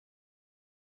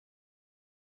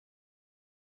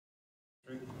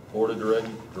Board of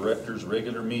Directors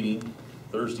regular meeting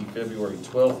Thursday, February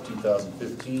 12th,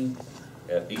 2015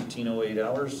 at 18:08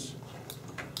 hours.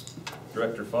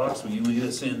 Director Fox, will you lead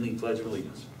us in the Pledge of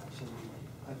Allegiance?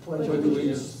 I pledge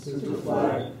allegiance to the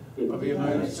flag of the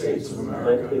United States of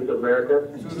America,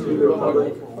 and to the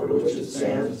republic for which it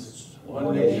stands,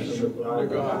 one nation, under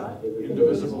God,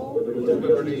 indivisible, with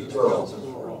liberty and justice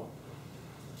for all.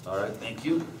 All right, thank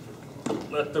you.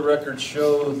 Let the record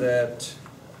show that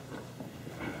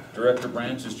Director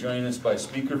Branch is joining us by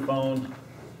speakerphone,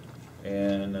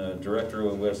 and Director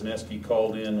Wesneski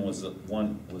called in, was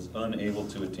unable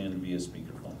to attend via speakerphone.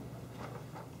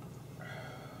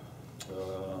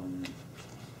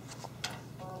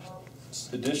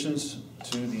 Additions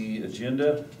to the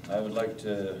agenda, I would like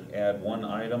to add one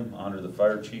item under the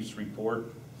Fire Chief's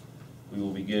report. We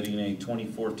will be getting a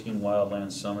 2014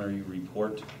 Wildland Summary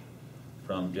Report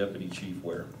from Deputy Chief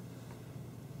Ware.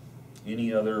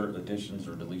 Any other additions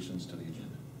or deletions to the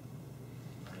agenda?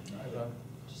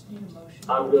 Just need a motion.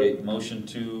 Okay, motion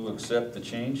to accept the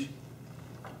change.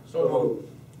 So moved.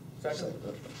 Second.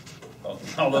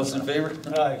 All those in favor?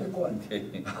 Aye.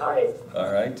 Okay. Aye.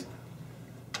 All right.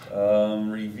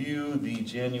 Review the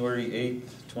January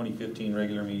 8th, 2015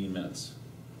 regular meeting minutes.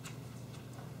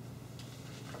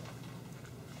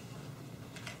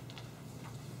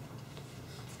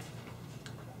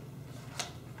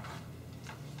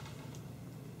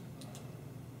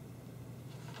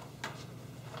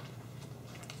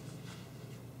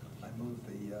 I move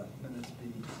the minutes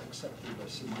be accepted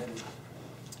as submitted. Is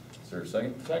there a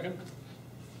second? Second.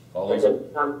 All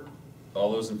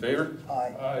those in favor?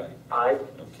 Aye. Aye. Aye.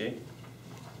 Okay.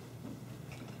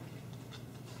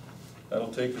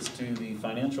 That'll take us to the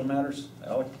financial matters.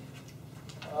 Alec?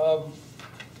 You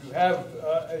have,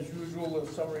 as usual, a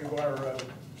summary of our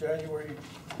January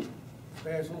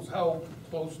financials. How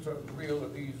close to real are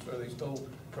these? Are they still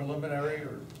preliminary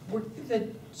or? The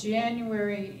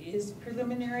January is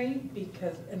preliminary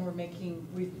because, and we're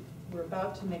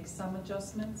about to make some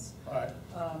adjustments. All right.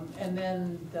 And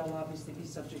then they'll obviously be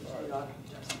subject to the audit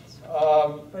adjustments.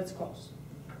 But it's close.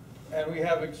 And we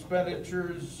have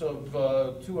expenditures of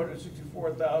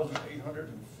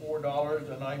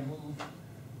 $264,804, and I move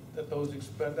that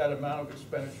that amount of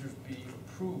expenditures be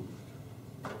approved.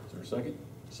 Is there a second?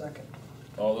 Second.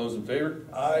 All those in favor?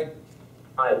 Aye.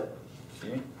 Aye.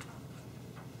 Okay.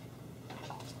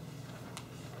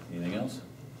 Anything else?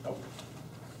 Nope.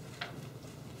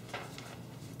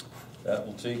 That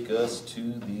will take us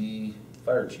to the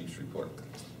Fire Chief's report.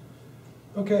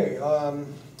 Okay,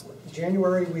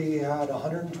 January we had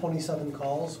 127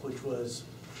 calls, which was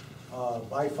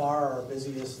by far our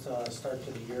busiest start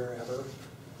to the year ever.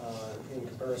 In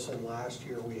comparison, last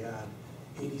year we had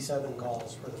 87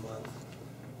 calls for the month.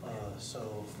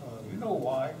 You know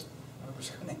why?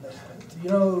 You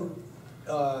know,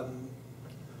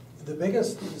 the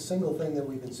biggest single thing that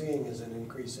we've been seeing is an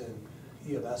increase in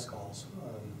EMS calls.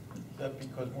 Is that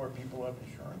because more people have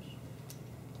insurance?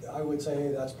 I would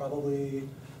say that's probably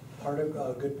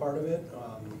a good part of it.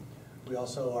 We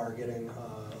also are getting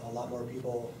a lot more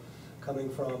people coming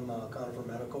from Conifer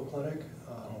Medical Clinic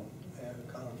and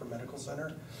Conifer Medical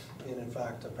Center, and in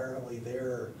fact, apparently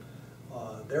their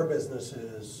business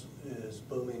is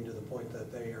booming to the point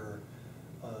that they are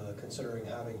considering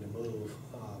having to move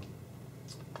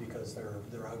because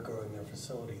they're outgrowing their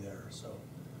facility there. So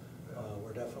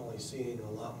we're definitely seeing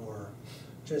a lot more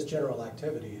just general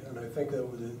activity, and I think that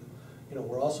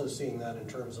we're also seeing that in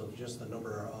terms of just the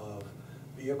number of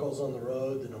vehicles on the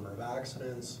road, the number of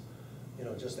accidents,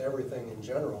 just everything in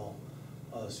general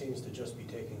seems to just be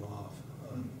taking off.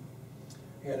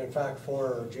 And in fact,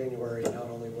 for January, not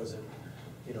only was it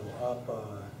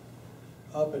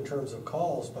up in terms of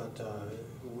calls, but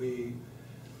we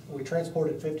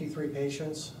transported 53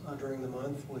 patients during the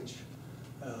month, which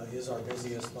is our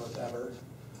busiest month ever.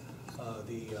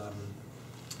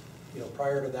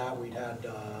 Prior to that, we'd had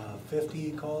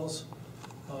 50 calls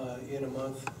in a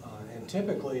month, and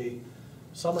typically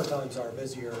summertime's our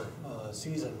busier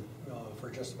season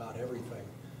for just about everything.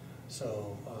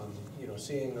 So,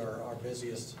 seeing our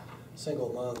busiest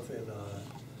single month in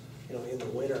the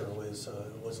winter was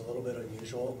a little bit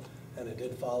unusual, and it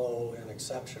did follow an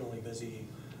exceptionally busy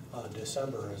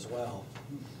December as well.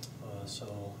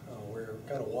 So we're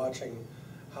kind of watching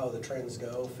how the trends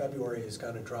go. February has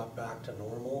kind of dropped back to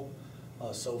normal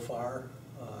so far,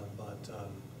 but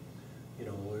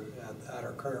we're at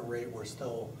our current rate, we're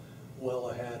still well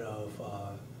ahead of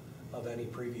any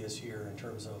previous year in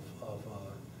terms of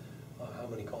how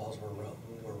many calls we're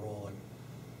rolling.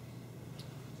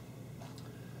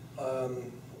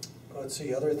 Let's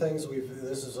see, other things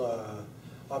this is a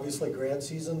obviously grant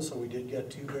season, so we did get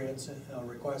 2 grants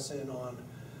requests in on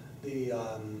the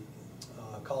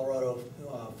Colorado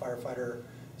Firefighter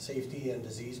Safety and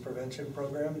Disease Prevention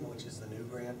Program, which is the new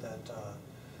grant that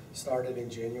started in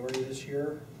January this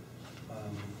year.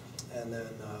 And then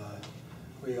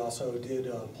we also did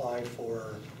apply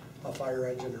for a fire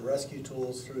engine and rescue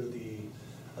tools through the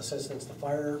Assistance to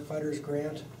Firefighters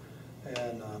grant,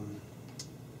 and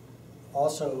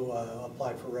also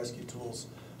applied for rescue tools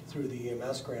through the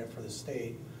EMS grant for the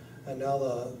state. And now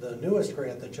the newest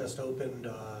grant that just opened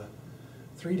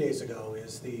 3 days ago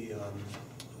is the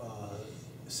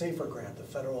SAFER grant, the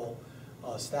federal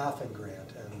staffing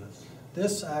grant. And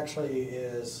this actually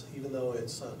is, even though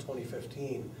it's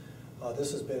 2015,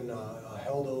 this has been a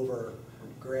held over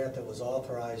grant that was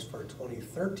authorized for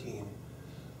 2013.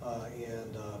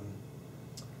 And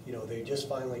you know, they just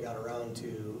finally got around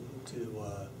to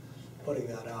putting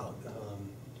that out.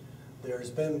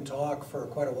 There's been talk for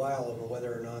quite a while over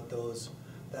whether or not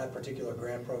that particular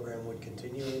grant program would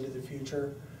continue into the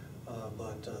future,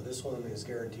 but this one is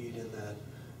guaranteed in that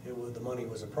the money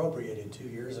was appropriated 2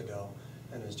 years ago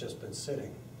and has just been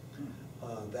sitting.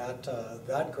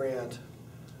 That grant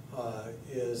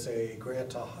is a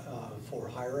grant for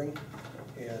hiring,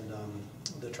 and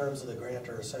the terms of the grant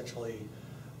are essentially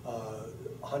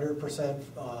 100%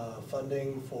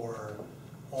 funding for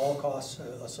all costs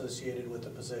associated with the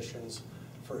positions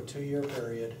for a 2-year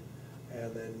period,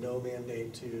 and then no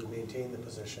mandate to maintain the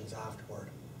positions afterward.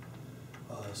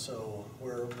 So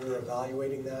we're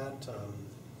evaluating that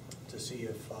to see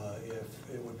if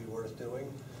it would be worth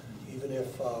doing, even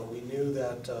if we knew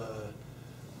that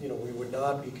you know, we would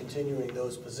not be continuing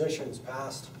those positions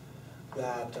past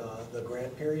that the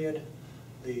grant period.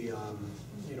 You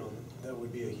know, that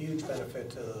would be a huge benefit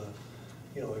to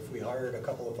you know, if we hired a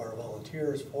couple of our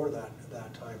volunteers for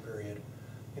that time period.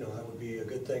 You know, that would be a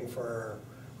good thing for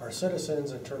our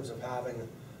citizens in terms of having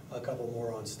a couple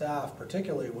more on staff,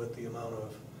 particularly with the amount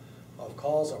of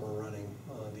calls that we're running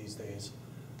these days.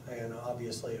 And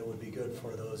obviously it would be good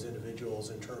for those individuals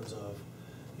in terms of,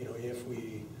 you know, if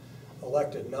we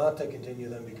elected not to continue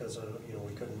them because you know,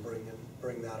 we couldn't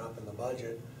bring that up in the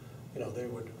budget, you know, they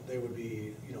would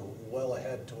be, you know, well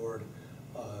ahead toward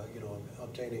you know,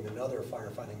 obtaining another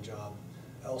firefighting job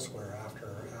elsewhere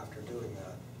after doing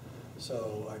that.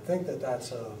 So I think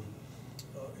that's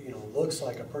you know, looks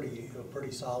like a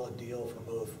pretty solid deal for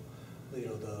both, you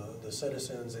know, the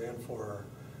citizens and for,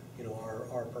 you know,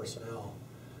 our personnel.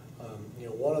 You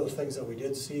know, one of the things that we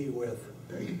did see with,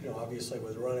 you know, obviously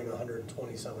with running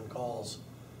 127 calls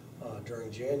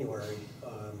during January,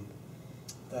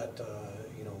 that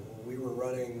you know, we were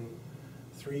running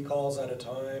 3 calls at a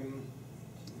time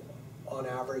on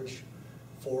average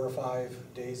 4 or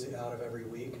 5 days out of every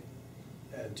week,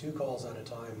 and 2 calls at a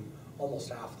time almost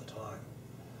half the time.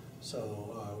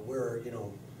 So we're, you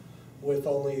know, with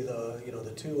only the, you know,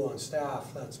 the 2 on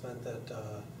staff, that's meant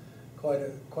that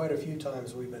quite a few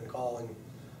times we've been calling,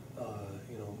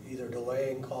 you know, either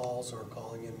delaying calls or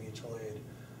calling in mutual aid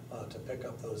to pick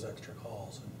up those extra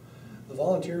calls. And the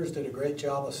volunteers did a great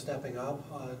job of stepping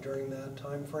up during that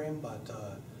time frame, but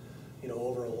you know,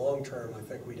 over a long term, I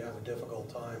think we'd have a difficult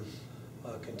time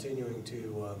continuing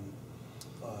to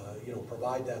you know,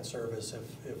 provide that service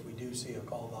if we do see a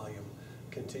call volume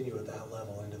continue at that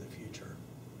level into the future.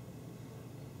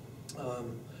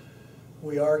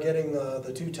 We are getting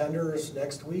the 2 tenders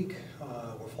next week.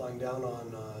 We're flying down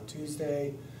on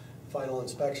Tuesday, final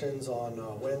inspections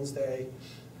on Wednesday,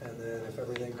 and then if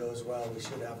everything goes well, we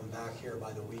should have them back here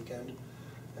by the weekend,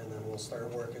 and then we'll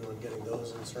start working on getting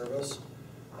those in service.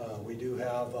 We do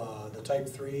have the Type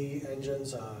 3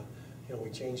 engines. You know,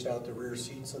 we changed out the rear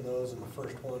seats in those, and the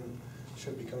first one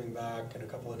should be coming back in a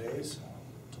couple of days,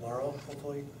 tomorrow,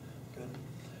 hopefully. Good.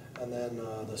 And then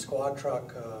the squad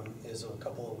truck is a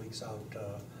couple of weeks out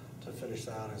to finish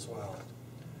that as well.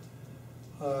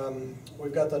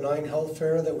 We've got the 9 Health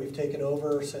Fair that we've taken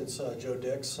over since Joe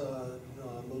Dix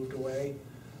moved away.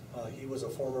 He was a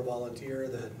former volunteer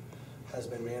that has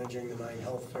been managing the 9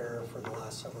 Health Fair for the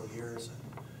last several years.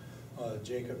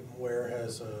 Jacob Ware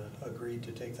has agreed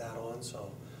to take that on,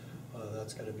 so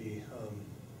that's going to be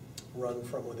run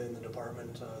from within the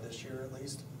department this year at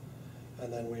least.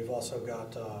 And then we've also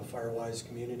got Firewise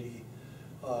Community,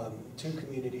 2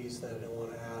 communities that I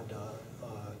want to add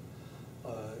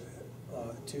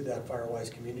to that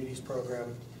Firewise Communities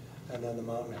program, and then the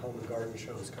Mountain Home and Garden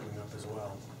Show is coming up as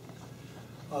well.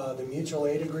 The mutual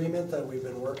aid agreement that we've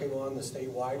been working on, the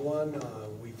statewide one,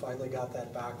 we finally got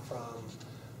that back from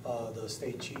the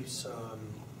state chief's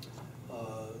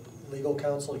legal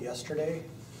counsel yesterday,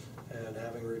 and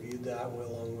having reviewed that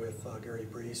along with Gary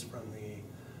Brees from the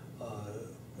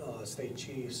state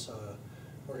chiefs.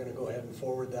 We're going to go ahead and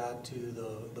forward that to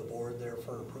the board there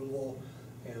for approval,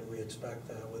 and we expect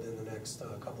that within the next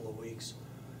couple of weeks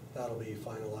that'll be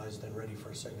finalized and ready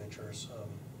for signatures,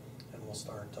 and we'll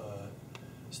start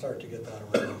to get that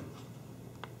around.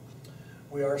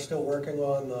 We are still working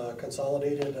on the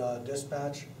consolidated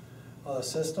dispatch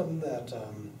system that,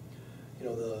 you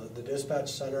know, the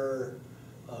dispatch center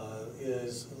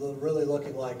is really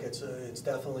looking like it's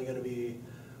definitely going to be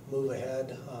move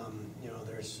ahead. You know,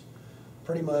 there's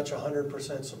pretty much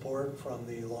 100% support from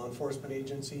the law enforcement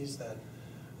agencies that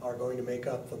are going to make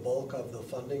up the bulk of the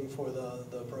funding for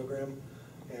the program,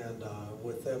 and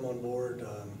with them on board,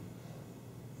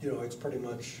 you know, it's pretty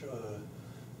much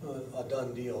a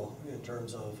done deal in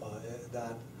terms of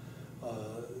that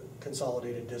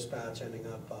consolidated dispatch ending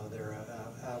up there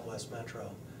at West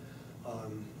Metro.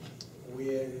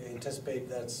 We anticipate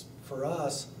that's, for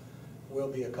us, will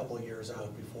be a couple of years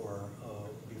out before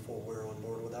we're on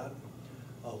board with that.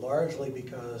 Largely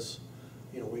because,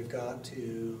 you know, we've got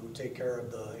to take care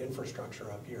of the infrastructure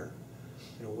up here.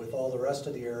 You know, with all the rest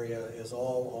of the area is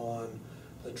all on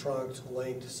the trunked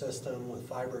linked system with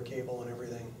fiber cable and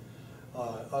everything.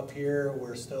 Up here,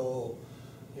 we're still,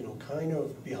 you know, kind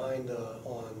of behind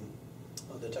on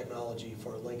the technology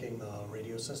for linking the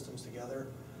radio systems together.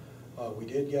 We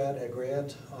did get a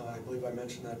grant, I believe I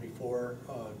mentioned that before,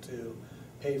 to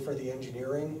pay for the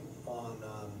engineering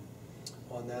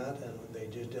on that, and they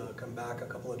did come back a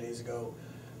couple of days ago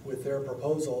with their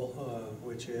proposal,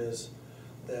 which is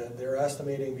that they're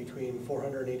estimating between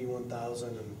 $481,000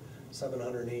 and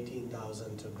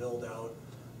 $718,000 to build out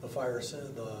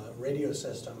the radio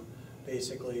system,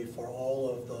 basically for all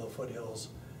of the foothills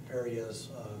areas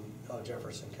of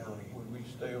Jefferson County. Would we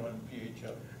stay on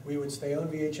VHF? We would stay on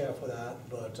VHF with that,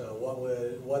 but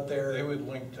They would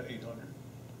link to 800.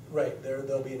 Right,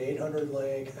 there'll be an 800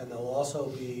 link, and there'll also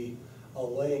be a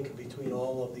link between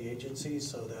all of the agencies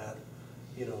so that,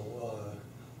 you know,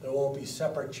 there won't be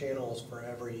separate channels for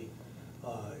every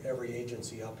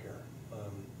agency up here.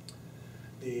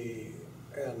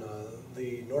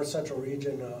 The North Central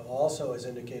region also has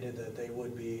indicated that they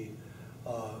would be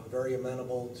very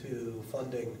amenable to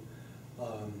funding,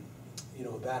 you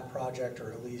know, that project,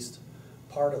 or at least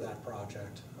part of that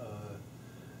project,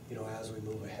 you know, as we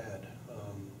move ahead.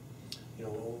 You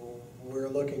know, we're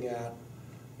looking at,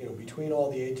 you know, between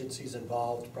all the agencies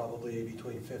involved, probably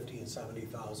between 50 and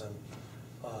 70,000,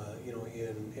 you know,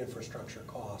 in infrastructure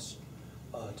costs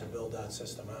to build that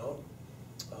system out.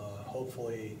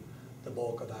 Hopefully, the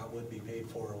bulk of that would be paid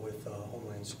for with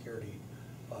Homeland Security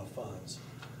funds.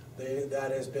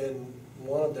 That has been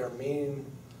one of their main,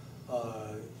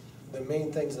 the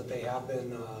main things that they have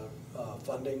been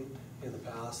funding in the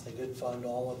past. They did fund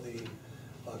all of the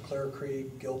Clear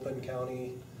Creek, Gilpin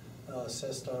County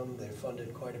system. They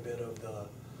funded quite a bit of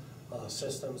the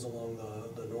systems along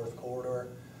the North Corridor.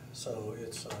 So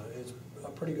it's a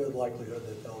pretty good likelihood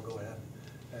that they'll go ahead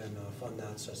and fund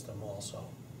that system also.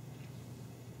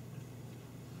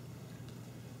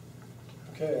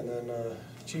 Okay, and then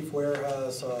Chief Ware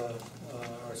has our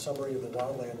summary of the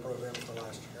Wildland program for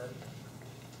last year.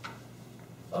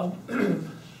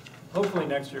 Hopefully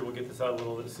next year we'll get this out a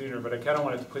little bit sooner, but I kind of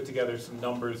wanted to put together some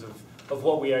numbers of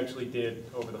what we actually did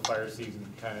over the fire season,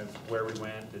 kind of where we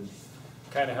went and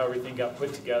kind of how everything got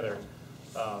put together.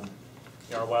 You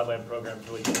know, our Wildland program's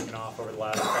really taken off over the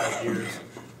last 5 years.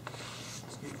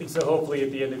 And so hopefully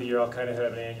at the end of the year I'll kind of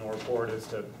have an annual report as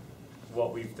to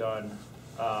what we've done.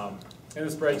 In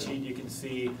the spreadsheet you can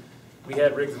see we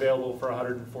had rigs available for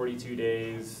 142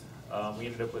 days. We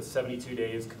ended up with 72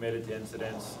 days committed to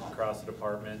incidents across the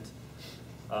department.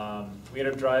 We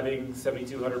ended up driving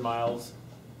 7,200 miles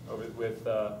over with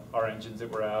our engines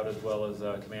that were out, as well as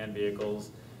command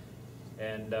vehicles.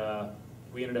 And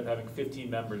we ended up having 15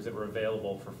 members that were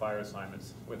available for fire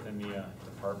assignments within the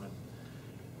department.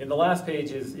 In the last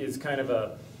page is kind of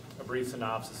a brief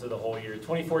synopsis of the whole year.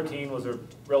 2014 was a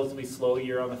relatively slow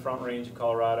year on the Front Range of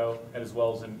Colorado, and as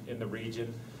well as in the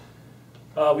region.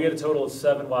 We had a total of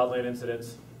 7 wildland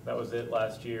incidents. That was it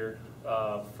last year,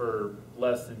 for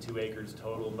less than 2 acres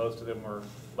total. Most of them were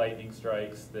lightning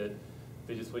strikes that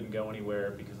they just wouldn't go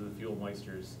anywhere because of the fuel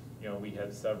moistures. You know, we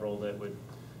had several that would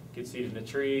get seated in a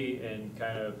tree and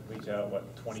kind of reach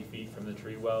out, 20 feet from the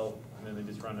tree well, and then they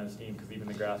just run out of steam because even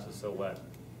the grass was so wet,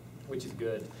 which is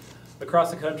good.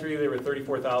 Across the country, there were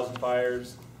 34,000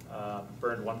 fires,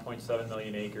 burned 1.7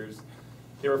 million acres.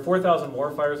 There were 4,000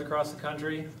 more fires across the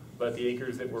country, but the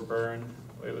acres that were burned,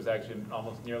 it was actually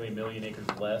almost nearly 1 million acres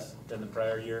less than the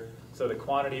prior year. So the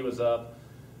quantity was up,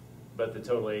 but the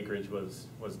total acreage was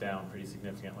down pretty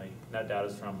significantly. And that data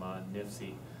is from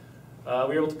NIFC. We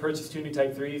were able to purchase 2 new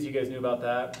Type 3s. You guys knew about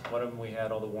that. One of them, we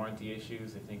had all the warranty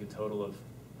issues. I think a total of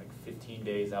like 15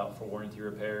 days out for warranty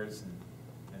repairs, and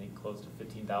I think close to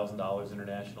 $15,000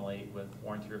 international aid with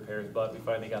warranty repairs, but we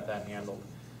finally got that handled.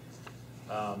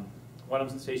 One of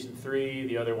them's in Station 3,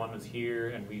 the other one was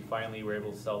here, and we finally were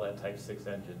able to sell that Type 6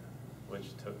 engine,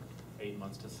 which took 8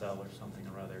 months to sell or something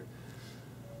or other.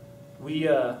 We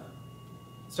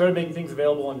started making things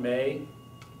available in May.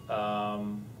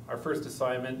 Our first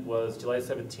assignment was July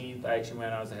 17th. I actually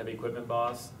went out as a heavy equipment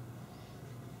boss.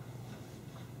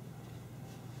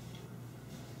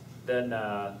 Then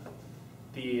I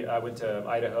went to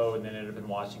Idaho and then ended up in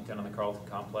Washington on the Carlton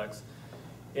Complex.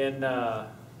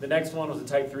 The next one was a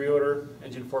Type 3 order,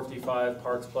 engine 455,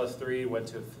 Parks +3, went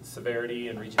to Severity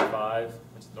and Region 5,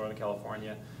 which is Northern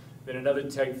California. Then another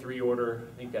Type 3 order,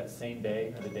 I think that same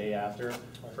day or the day after,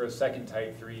 for a second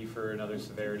Type 3 for another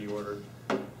Severity order.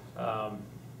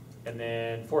 And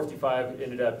then 455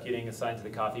 ended up getting assigned to the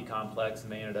Coffee Complex,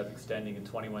 and they ended up extending in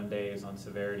 21 days on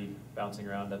Severity, bouncing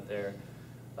around up there.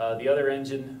 The other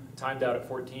engine timed out at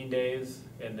 14 days,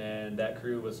 and then that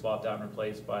crew was swapped out and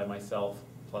replaced by myself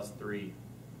 +3.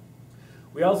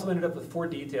 We also ended up with 4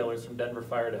 detailers from Denver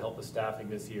Fire to help with staffing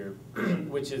this year,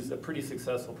 which is a pretty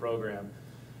successful program.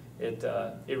 It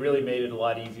really made it a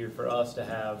lot easier for us to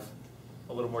have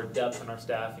a little more depth in our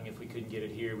staffing. If we couldn't get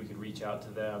it here, we could reach out to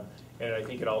them. And I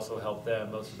think it also helped them.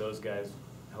 Most of those guys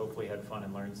hopefully had fun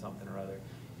and learned something or other.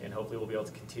 And hopefully we'll be able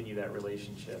to continue that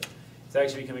relationship. It's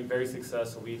actually becoming very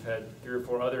successful. We've had 3 or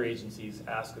 4 other agencies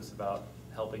ask us about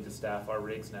helping to staff our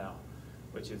rigs now,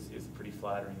 which is pretty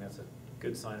flattering. That's a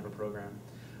good sign of a program.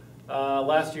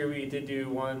 Last year we did do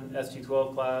 1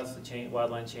 ST12 class, the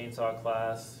Wildland chainsaw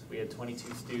class. We had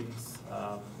 22 students.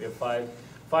 We have 5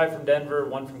 from Denver,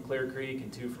 1 from Clear Creek,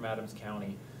 and 2 from Adams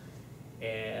County.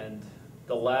 And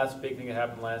the last big thing that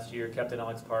happened last year, Captain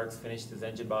Alex Parks finished his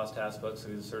engine boss task book, so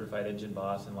he was a certified engine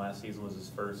boss, and last season was his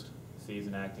first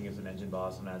season acting as an engine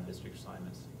boss on out district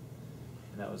assignments.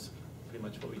 And that was pretty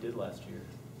much what we did last year.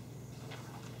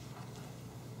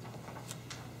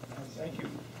 Thank you.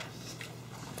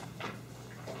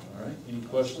 All right, any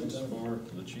questions for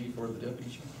the chief or the deputy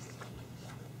chief?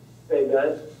 Hey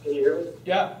guys, can you hear me?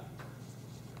 Yeah.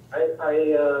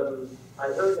 I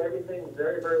heard everything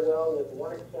very, very well with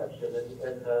one exception,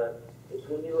 and it's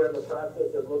when you were in the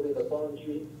process of moving the phone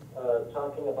sheet,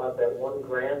 talking about that one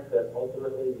grant that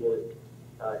ultimately would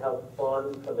help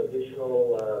fund some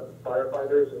additional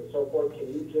firefighters and so forth. Can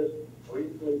you just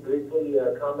briefly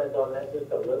comment on that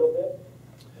just a little bit?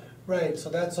 Right, so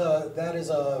that is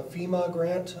a FEMA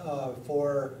grant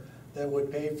that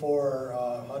would pay for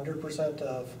 100%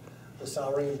 of the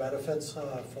salary and benefits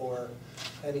for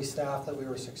any staff that we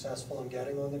were successful in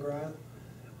getting on the grant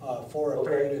for a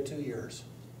period of 2 years.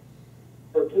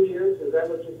 For 2 years, is that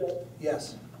what you said?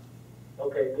 Yes.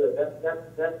 Okay, good.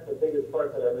 That's the biggest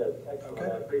part that I missed. Excellent.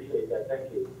 Okay. I appreciate that.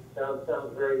 Thank you.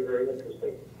 Sounds very, very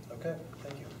interesting. Okay,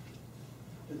 thank you.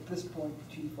 At this point,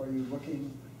 Chief, are you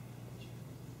looking,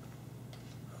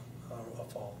 A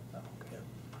fall. Oh, Yeah.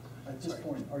 at this Sorry.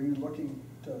 point, are you looking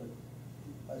to,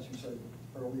 as you said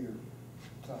earlier,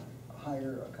 to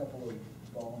hire a couple of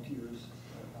volunteers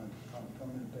on a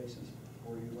permanent basis?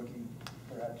 Or are you looking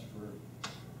perhaps for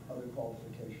other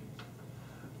qualifications?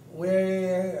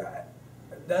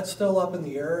 That's still up in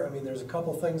the air. I mean, there's a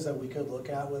couple things that we could look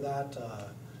at with that.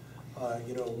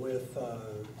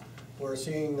 We're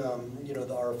seeing,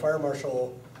 our fire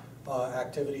marshal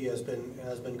activity has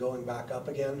been going back up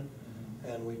again,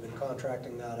 and we've been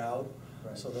contracting that out.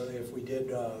 Right. So that if we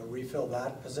did refill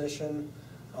that position,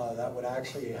 that would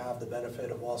actually have the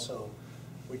benefit of also,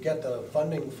 we'd get the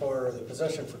funding for the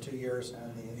position for 2 years,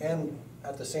 and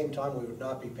at the same time, we would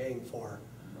not be paying for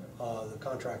the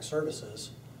contract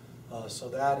services. So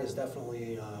that is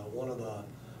definitely one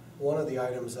of the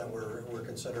items that we're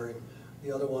considering.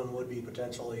 The other one would be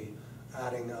potentially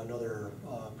adding another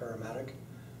paramedic,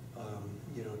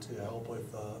 to help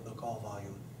with the call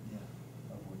volume. Yeah,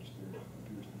 of which there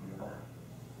appears to be a lot.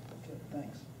 Okay,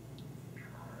 thanks.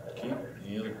 Okay,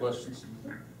 any other questions?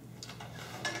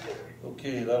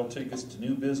 Okay, that'll take us to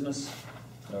new business.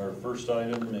 Our first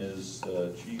item is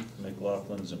Chief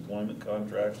McLaughlin's employment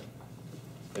contract.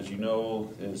 As you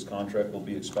know, his contract will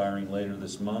be expiring later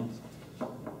this month.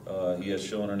 He has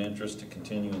shown an interest to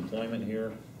continue employment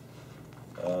here.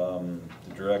 The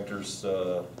directors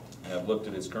have looked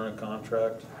at his current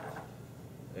contract,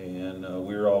 and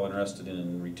we're all interested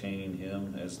in retaining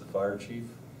him as the fire chief.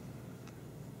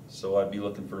 So I'd be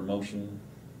looking for a motion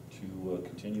to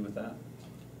continue with that.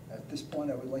 At this point,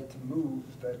 I would like to move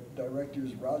that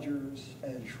Directors Rogers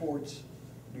and Schwartz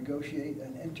negotiate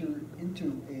and enter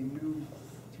into a new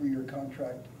 3-year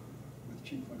contract with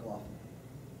Chief McLaughlin.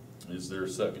 Is there a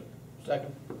second?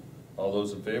 Second. All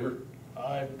those in favor?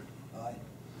 Aye. Aye.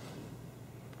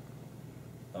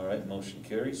 All right, motion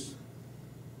carries.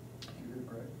 Did you hear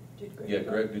Greg? Did Greg Yeah, vote?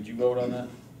 Greg, did you vote on that?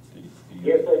 Did you-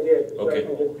 Yes, I did. Okay.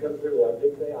 Something didn't come through. I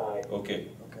did say aye. Okay,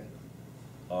 Okay.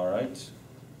 all right.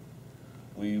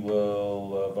 We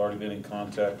will, have already been in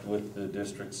contact with the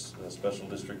district's special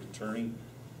district attorney,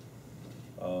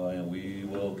 and we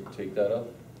will take that up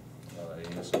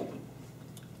ASAP.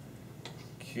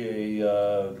 Okay,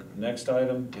 next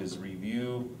item is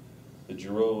review the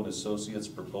Gerou Associates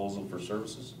proposal for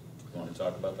services. You want to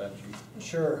talk about that, Chief?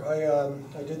 Sure,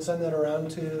 I did send that around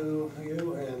to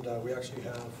you, and we actually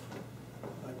have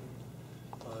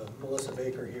Melissa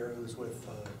Baker here, who's with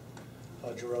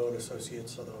Gerou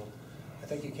Associates, although I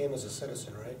think you came as a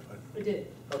citizen, right? We did.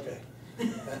 Okay.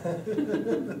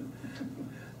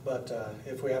 But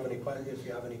if you have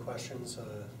any questions,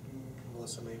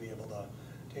 Melissa may be able to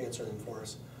answer them for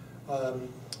us.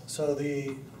 So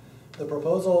the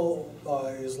proposal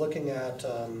is looking at,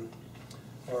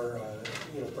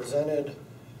 presented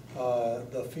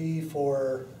the fee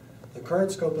for the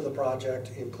current scope of the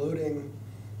project, including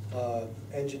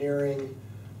engineering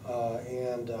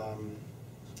and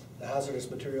the hazardous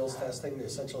materials testing,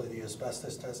 essentially the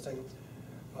asbestos testing,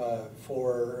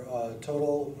 for a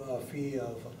total fee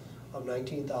of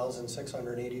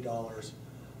 $19,680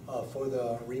 for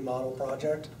the remodel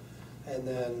project. And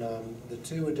then the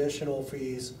two additional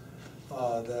fees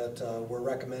that were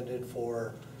recommended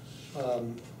for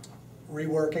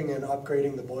reworking and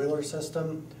upgrading the boiler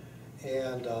system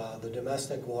and the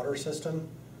domestic water system,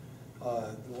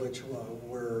 which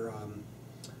were,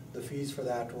 the fees for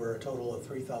that were a total of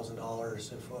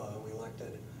 $3,000 if we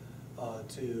elected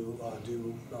to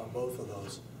do both of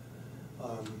those.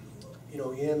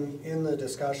 In the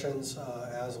discussions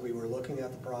as we were looking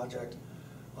at the project,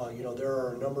 there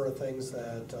are a number of things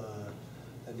that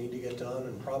need to get done,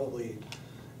 and probably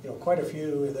quite a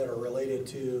few that are related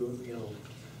to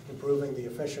improving the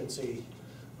efficiency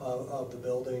of the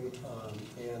building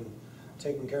and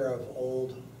taking care of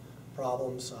old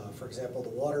problems. For example, the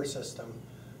water system.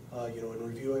 In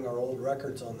reviewing our old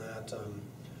records on that,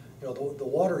 the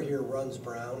water here runs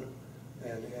brown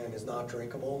and is not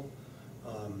drinkable.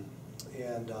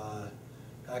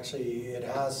 Actually, it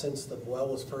has since the well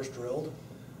was first drilled,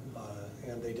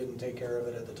 and they didn't take care of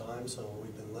it at the time, so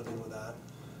we've been living with that.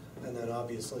 And then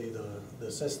obviously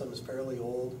the system is fairly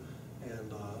old,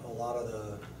 and a lot of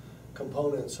the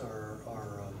components are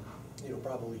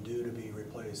probably due to be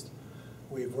replaced.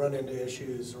 We've run into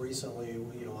issues recently.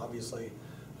 Obviously,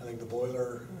 I think the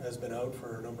boiler has been out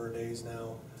for a number of days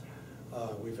now.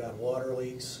 We've had water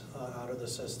leaks out of the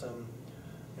system.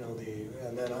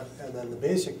 And then the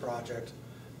basic project.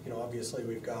 Obviously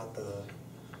we've got the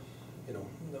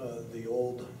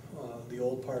old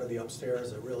part of the upstairs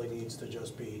that really needs to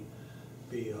just be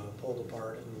pulled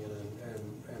apart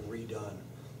and redone.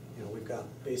 We've got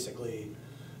basically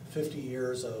 50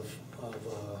 years of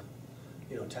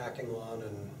tacking on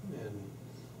and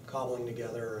cobbling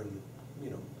together, and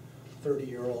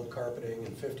 30-year-old carpeting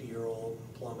and 50-year-old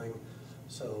plumbing.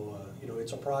 So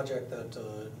it's a project that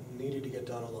needed to get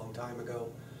done a long time ago,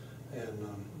 and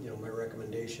my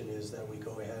recommendation is that we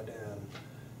go ahead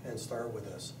and start with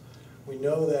this. We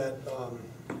know that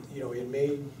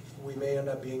we may end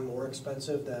up being more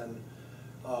expensive than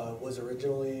was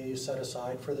originally set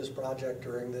aside for this project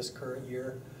during this current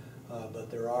year, but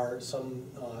there are some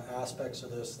aspects of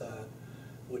this that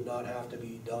would not have to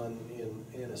be done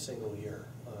in a single year.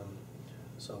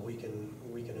 So we can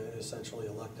essentially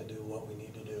elect to do what we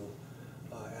need to do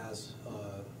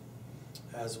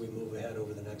as we move ahead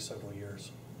over the next several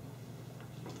years.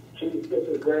 Chief, this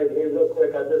is Greg. Hey, real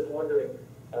quick, I'm just wondering,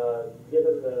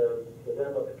 given the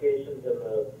ramifications and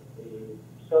the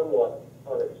somewhat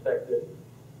unexpected,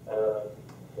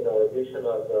 addition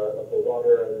of the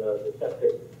water and the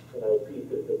septic,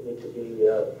 pieces that need to be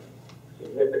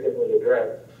significantly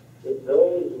addressed, if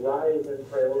those rise in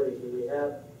priority, do we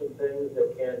have some things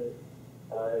that can,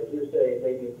 as you say,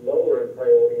 maybe lower in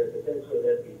priority and potentially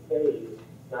then be phased,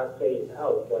 not phased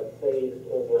out, but phased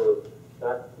over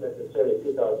not necessarily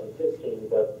 2015,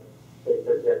 but say,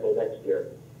 for example, next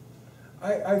year?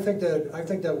 I think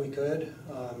that we could.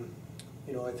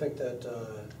 I think that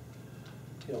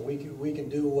we can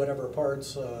do whatever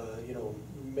parts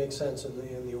make sense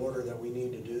in the order that we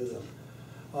need to do them.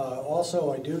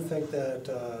 Also, I do think that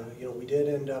we did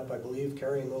end up, I believe,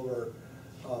 carrying over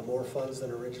more funds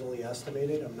than originally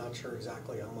estimated. I'm not sure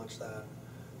exactly how much that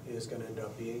is going to end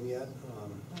up being yet.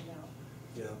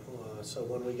 So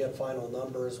when we get final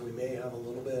numbers, we may have a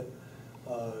little bit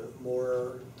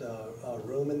more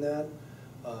room in that.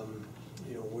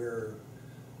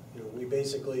 We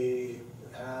basically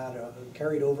had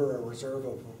carried over a reserve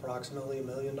of approximately $1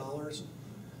 million.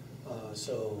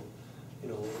 So,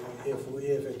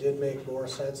 if it did make more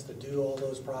sense to do all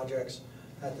those projects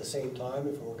at the same time,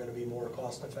 if we're going to be more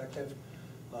cost effective,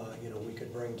 we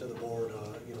could bring to the board,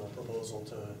 a proposal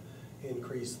to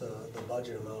increase the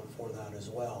budget amount for that as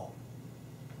well.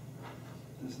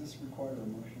 Does this require a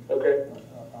motion? Okay.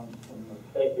 From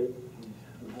Thank you.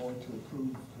 the board to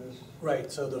approve this?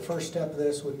 Right, so the first step of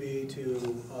this would be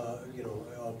to,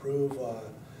 approve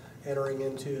entering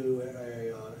into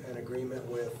an agreement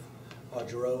with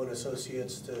Gerou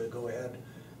Associates to go ahead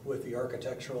with the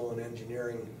architectural and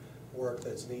engineering work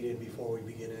that's needed before we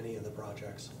begin any of the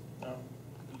projects. Now,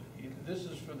 this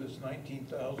is for this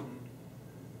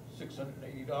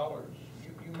 $19,680.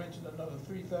 You mentioned another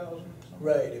 3,000.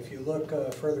 Right, if you look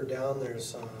further down,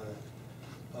 there's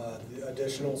the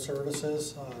additional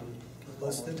services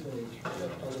listed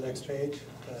on the next page.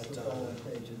 That's the following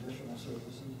page, additional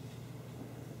services.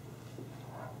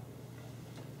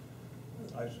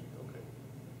 I see. Okay.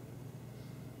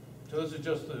 So this is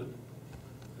just the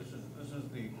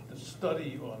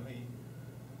study on the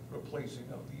replacing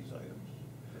of these items.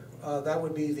 That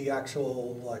would be the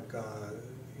actual,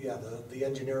 the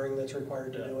engineering that's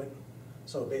required to do it.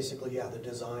 So basically, the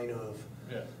design of,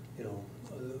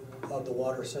 of the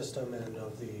water system and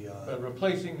of the. But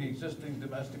replacing the existing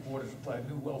domestic water supply,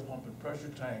 new well pump and pressure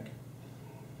tank,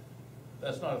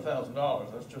 that's not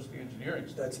 $1,000, that's just the engineering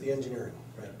stuff. That's the engineering,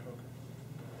 right. Okay.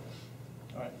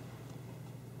 All right.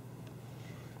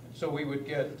 So we would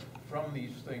get, from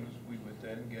these things, we would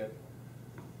then get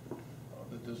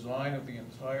the design of the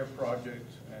entire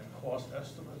project and cost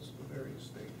estimates of the various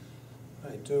stages.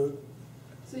 Right, to,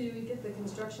 So you would get the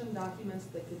construction documents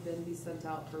that could then be sent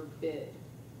out for bid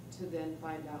to then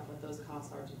find out what those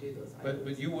costs are to do those items.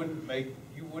 But you wouldn't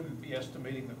be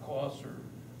estimating the costs, or?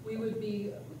 We would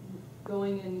be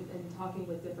going in and talking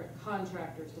with different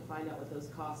contractors to find out what those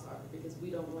costs are, because we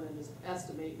don't want to just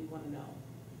estimate, we want to know.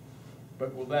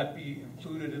 But will that be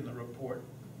included in the report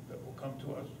that will come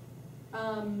to us?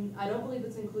 I don't believe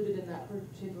it's included in that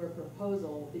particular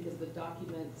proposal, because the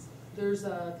documents, there's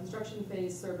a construction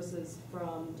phase services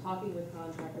from talking with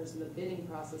contractors in the bidding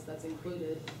process that's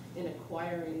included in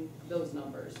acquiring those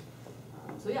numbers.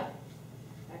 So yeah,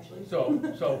 actually. So.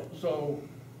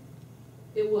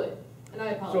 It would, and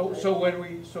I apologize. So when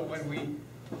we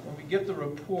get the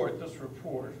report, this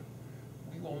report,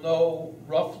 we will know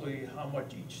roughly how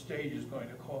much each stage is going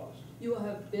to cost. You will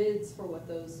have bids for what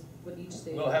each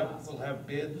stage will cost. We'll have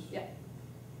bids? Yeah.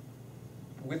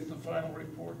 With the final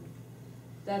report?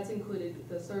 That's included,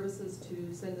 the services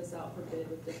to send this out for bid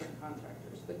with different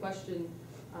contractors. The question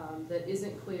that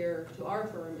isn't clear to our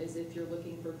firm is if you're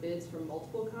looking for bids from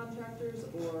multiple contractors,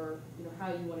 or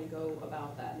how you want to go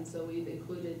about that. And so we've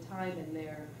included time in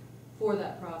there for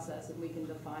that process, and we can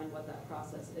define what that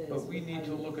process is. But we need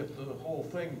to look at the whole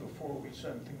thing before we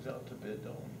send things out to bid,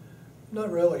 don't we?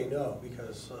 not really, no,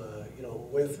 because,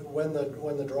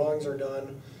 when the drawings are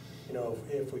done,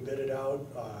 if we bid it out,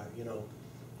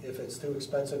 if it's too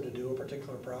expensive to do a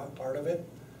particular part of it,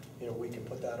 we can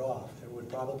put that off. It would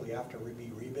probably have to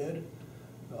be rebid,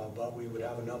 but we would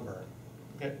have a number.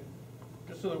 Okay,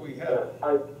 just so that we have.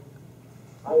 Yeah,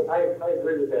 I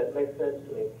agree with that, makes sense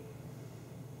to me.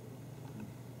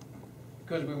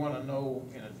 Because we want to know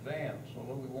in advance,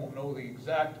 although we won't know the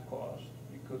exact cost,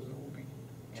 because there will be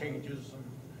changes and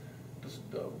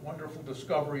wonderful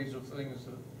discoveries of things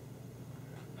that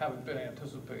haven't been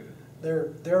anticipated.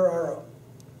 There are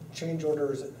change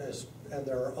orders, and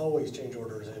there are always change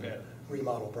orders in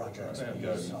remodel projects. You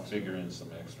gotta figure in some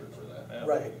extra for that. Yeah.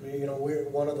 Right,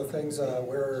 one of the things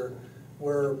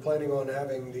we're planning on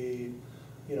having the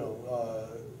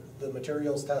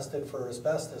materials tested for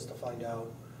asbestos to find out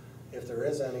if there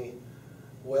is any.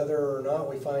 Whether or not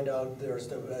we find out there's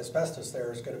asbestos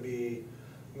there is going to be,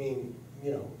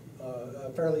 a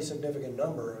fairly significant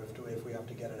number if we have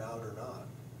to get it out or not.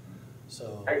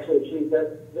 So. Actually, Chief,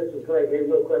 this is Greg. Hey,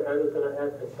 real quick, I was going to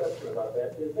ask a question about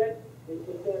that. Is that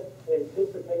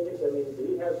anticipated? I mean, do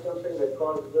you have something that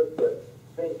causes us to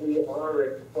think we are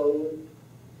exposed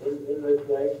in this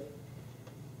way?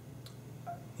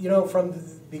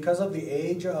 Because of the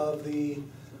age of the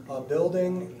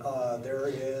building, there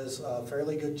is a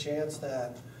fairly good chance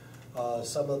that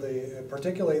some of the,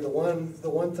 particularly the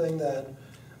one thing that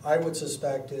I would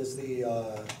suspect is the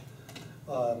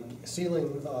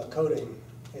ceiling coating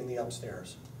in the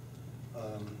upstairs.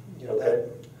 Okay.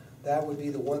 That would be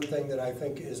the one thing that I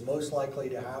think is most likely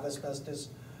to have asbestos.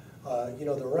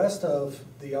 The rest of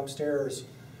the upstairs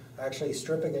actually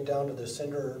stripping it down to the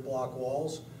cinder block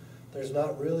walls, there's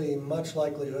not really much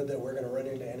likelihood that we're gonna run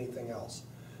into anything else.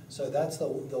 So that's the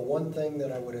one thing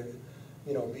that I would,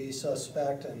 be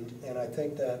suspect, and I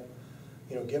think that,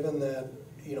 given that,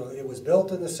 it was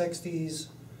built in the 60s,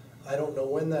 I don't know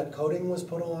when that coating was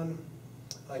put on.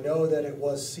 I know that it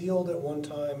was sealed at one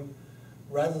time.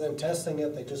 Rather than testing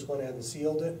it, they just went ahead and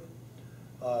sealed it.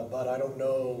 But I don't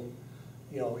know,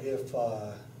 if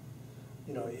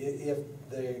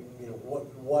they,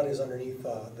 what is underneath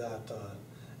that.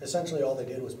 Essentially, all they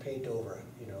did was paint over it,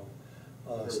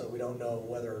 so we don't know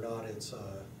whether or not it's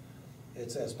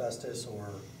asbestos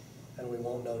and we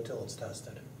won't know till it's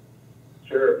tested.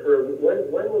 Sure.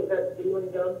 When was that sealing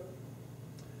done?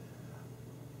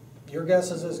 Your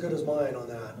guess is as good as mine on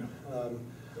that.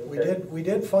 We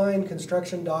did find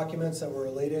construction documents that were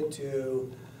related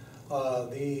to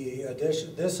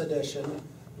this addition,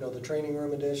 the training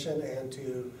room addition, and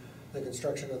to the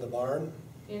construction of the barn.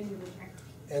 And the original.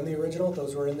 And the original,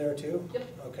 those were in there too? Yep.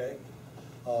 Okay.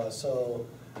 So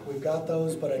we've got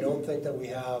those, but I don't think that we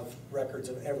have records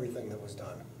of everything that was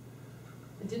done.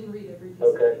 I didn't read every piece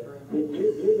Okay. of paper. Do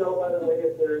you know, by the way,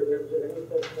 if there's any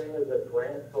such thing as a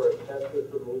grant for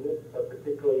asbestos removal,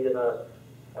 particularly in a,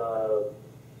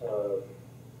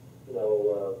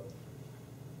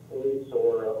 police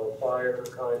or fire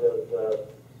kind of,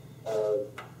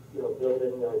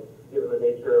 building, given the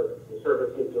nature of the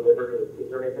services delivered? Is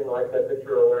there anything like that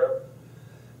you're aware of?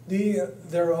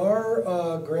 There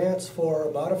are grants for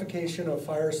modification of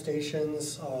fire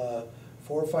stations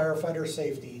for firefighter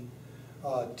safety.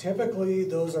 Typically,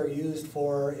 those are used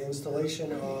for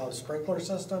installation of sprinkler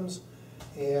systems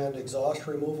and exhaust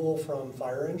removal from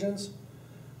fire engines.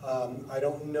 I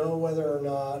don't know whether or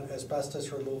not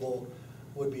asbestos removal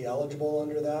would be eligible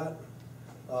under that,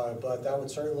 but that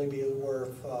would certainly be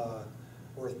worth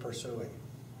pursuing.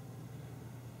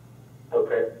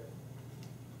 Okay.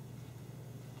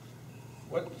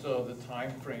 What's the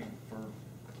time frame for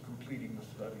completing the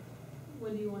study?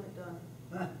 When do you want it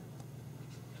done?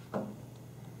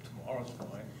 Tomorrow's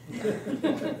fine.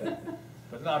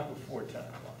 But not before 10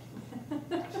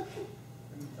 o'clock.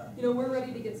 We're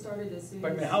ready to get started as soon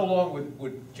But I as. mean, how long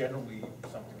would generally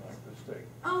something like this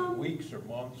take? Weeks or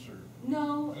months or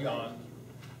No. beyond?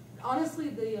 Honestly,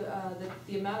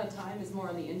 the amount of time is more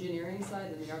on the engineering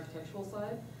side than the architectural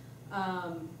side.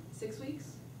 6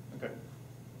 weeks. Okay.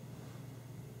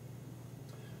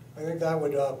 I think that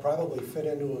would probably fit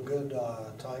into a good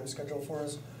time schedule for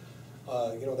us.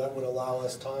 That would allow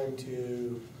us time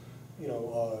to,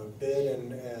 bid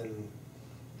and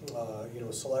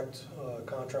select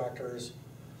contractors.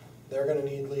 They're gonna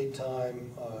need lead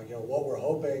time. What we're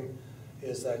hoping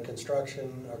is that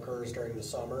construction occurs during the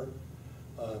summer,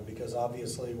 because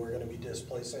obviously we're gonna be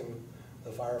displacing the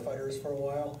firefighters for a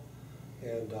while.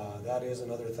 And that is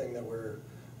another thing that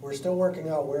we're still working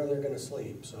out where they're gonna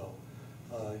sleep, so.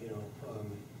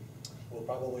 We'll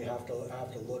probably have to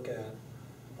look at,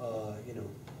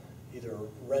 either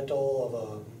rental of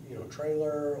a,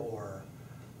 trailer or,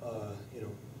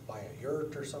 buy a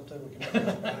yurt or something. We can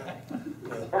look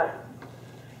at that.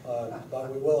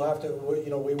 But we will have to,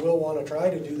 we will want to try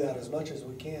to do that as much as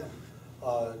we can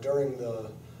during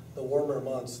the warmer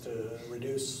months to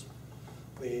reduce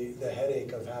the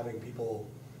headache of having people,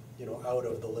 out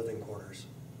of the living quarters.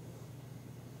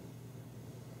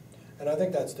 And I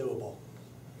think that's doable.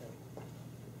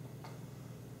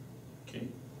 Okay.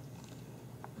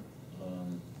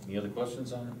 Any other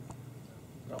questions on it?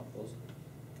 No.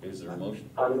 Okay, is there a motion?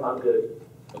 I'm good.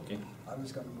 Okay. I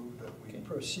was gonna move that we Okay.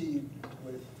 proceed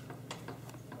with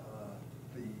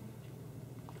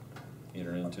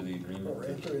Enter into the agreement. or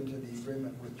enter into the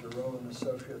agreement with Gerou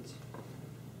Associates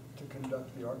to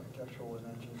conduct the architectural and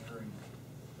engineering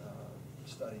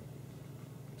study.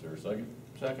 Is there a second?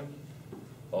 Second?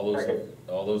 All Second.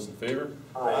 those in favor?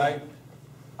 Aye.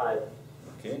 Aye.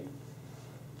 Okay.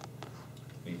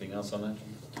 Anything else on that?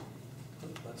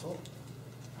 That's all.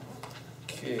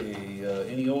 Okay,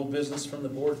 any old business from the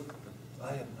board?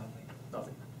 I have nothing.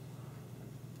 Nothing.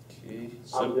 Okay.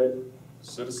 I'm good.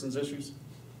 Citizens issues?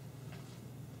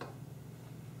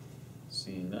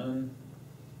 Seeing none.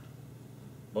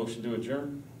 Motion to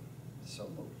adjourn? So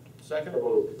moved. Second? So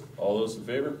moved. All those in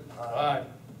favor? Aye.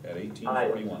 At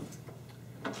 18:41.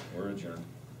 We're adjourned.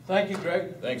 Thank you,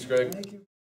 Greg. Thanks, Greg. Thank you.